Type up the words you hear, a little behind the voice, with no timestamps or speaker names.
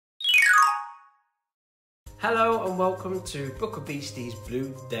Hello and welcome to Book of Beasties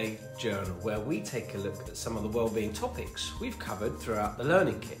Blue Day Journal, where we take a look at some of the wellbeing topics we've covered throughout the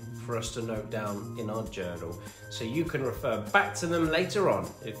learning kit for us to note down in our journal, so you can refer back to them later on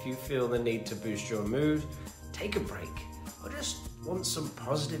if you feel the need to boost your mood, take a break, or just want some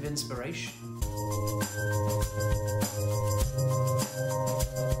positive inspiration.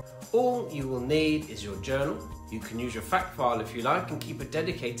 All you will need is your journal. You can use your fact file if you like and keep a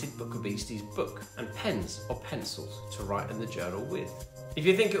dedicated Book of Beasties book and pens or pencils to write in the journal with. If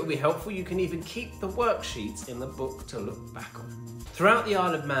you think it will be helpful, you can even keep the worksheets in the book to look back on. Throughout the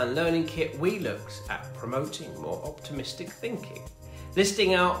Isle of Man learning kit, we looked at promoting more optimistic thinking,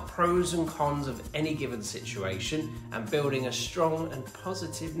 listing out pros and cons of any given situation and building a strong and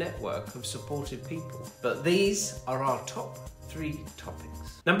positive network of supportive people. But these are our top 3 topics.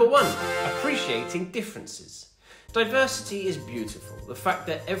 Number 1, appreciating differences. Diversity is beautiful. The fact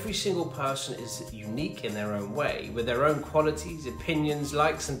that every single person is unique in their own way, with their own qualities, opinions,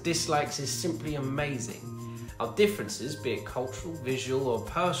 likes and dislikes, is simply amazing. Our differences, be it cultural, visual or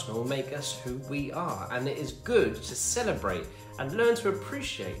personal, make us who we are, and it is good to celebrate and learn to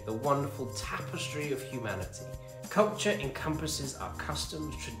appreciate the wonderful tapestry of humanity. Culture encompasses our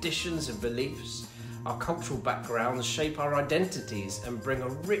customs, traditions and beliefs. Our cultural backgrounds shape our identities and bring a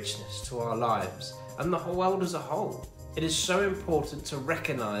richness to our lives and the whole world as a whole. It is so important to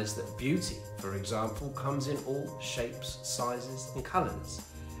recognise that beauty, for example, comes in all shapes, sizes and colours.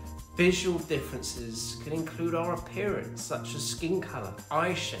 Visual differences can include our appearance, such as skin colour,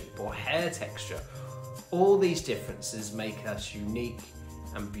 eye shape or hair texture. All these differences make us unique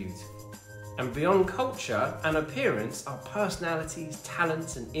and beautiful. And beyond culture and appearance, our personalities,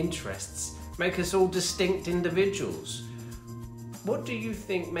 talents and interests make us all distinct individuals. What do you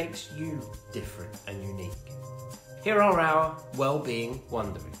think makes you different and unique? Here are our well-being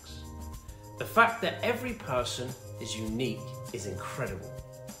wonderings. The fact that every person is unique is incredible.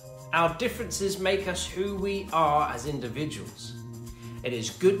 Our differences make us who we are as individuals. It is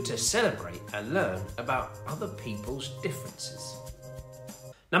good to celebrate and learn about other people's differences.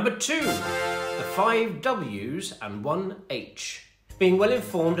 Number 2, the 5 W's and 1 H. Being well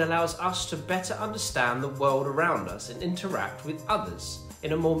informed allows us to better understand the world around us and interact with others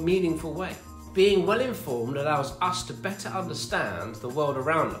in a more meaningful way. Being well informed allows us to better understand the world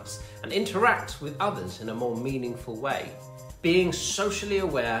around us and interact with others in a more meaningful way. Being socially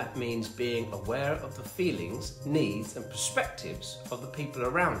aware means being aware of the feelings, needs and perspectives of the people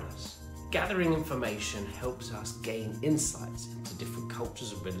around us. Gathering information helps us gain insights into different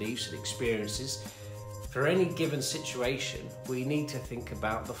cultures and beliefs and experiences. For any given situation, we need to think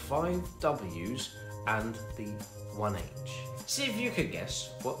about the 5 W's and the 1 H. See if you could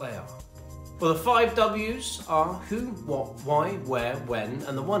guess what they are. Well, the 5 W's are who, what, why, where, when,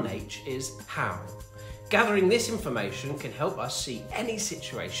 and the 1 H is how. Gathering this information can help us see any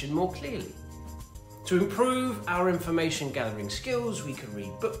situation more clearly. To improve our information gathering skills, we can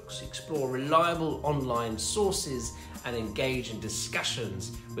read books, explore reliable online sources, and engage in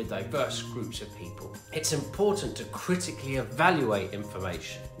discussions with diverse groups of people. It's important to critically evaluate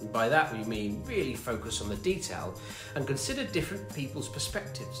information, and by that we mean really focus on the detail and consider different people's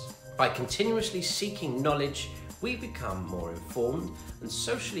perspectives. By continuously seeking knowledge, we become more informed and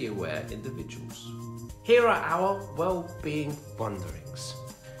socially aware individuals. Here are our well-being wonderings.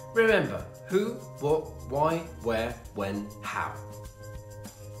 Remember, who, what, why, where, when, how.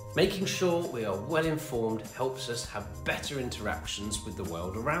 Making sure we are well informed helps us have better interactions with the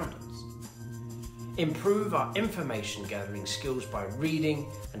world around us. Improve our information gathering skills by reading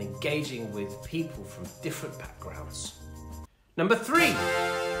and engaging with people from different backgrounds. Number 3,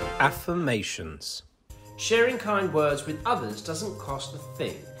 affirmations. Sharing kind words with others doesn't cost a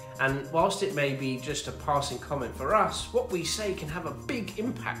thing. And whilst it may be just a passing comment for us, what we say can have a big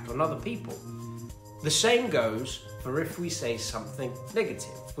impact on other people. The same goes for if we say something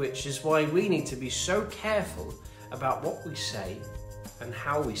negative, which is why we need to be so careful about what we say and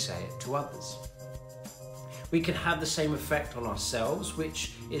how we say it to others. We can have the same effect on ourselves,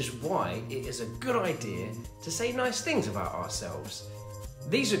 which is why it is a good idea to say nice things about ourselves.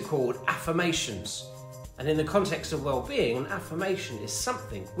 These are called affirmations. And in the context of well-being, an affirmation is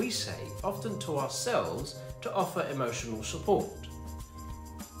something we say often to ourselves to offer emotional support.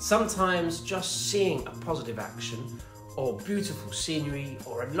 Sometimes just seeing a positive action or beautiful scenery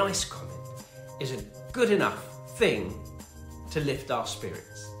or a nice comment is a good enough thing to lift our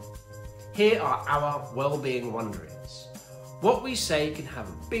spirits. Here are our well-being wonderings. What we say can have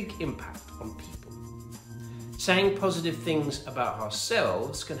a big impact on people. Saying positive things about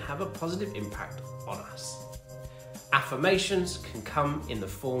ourselves can have a positive impact on us. Affirmations can come in the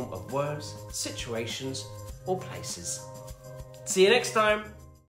form of words, situations, or places. See you next time.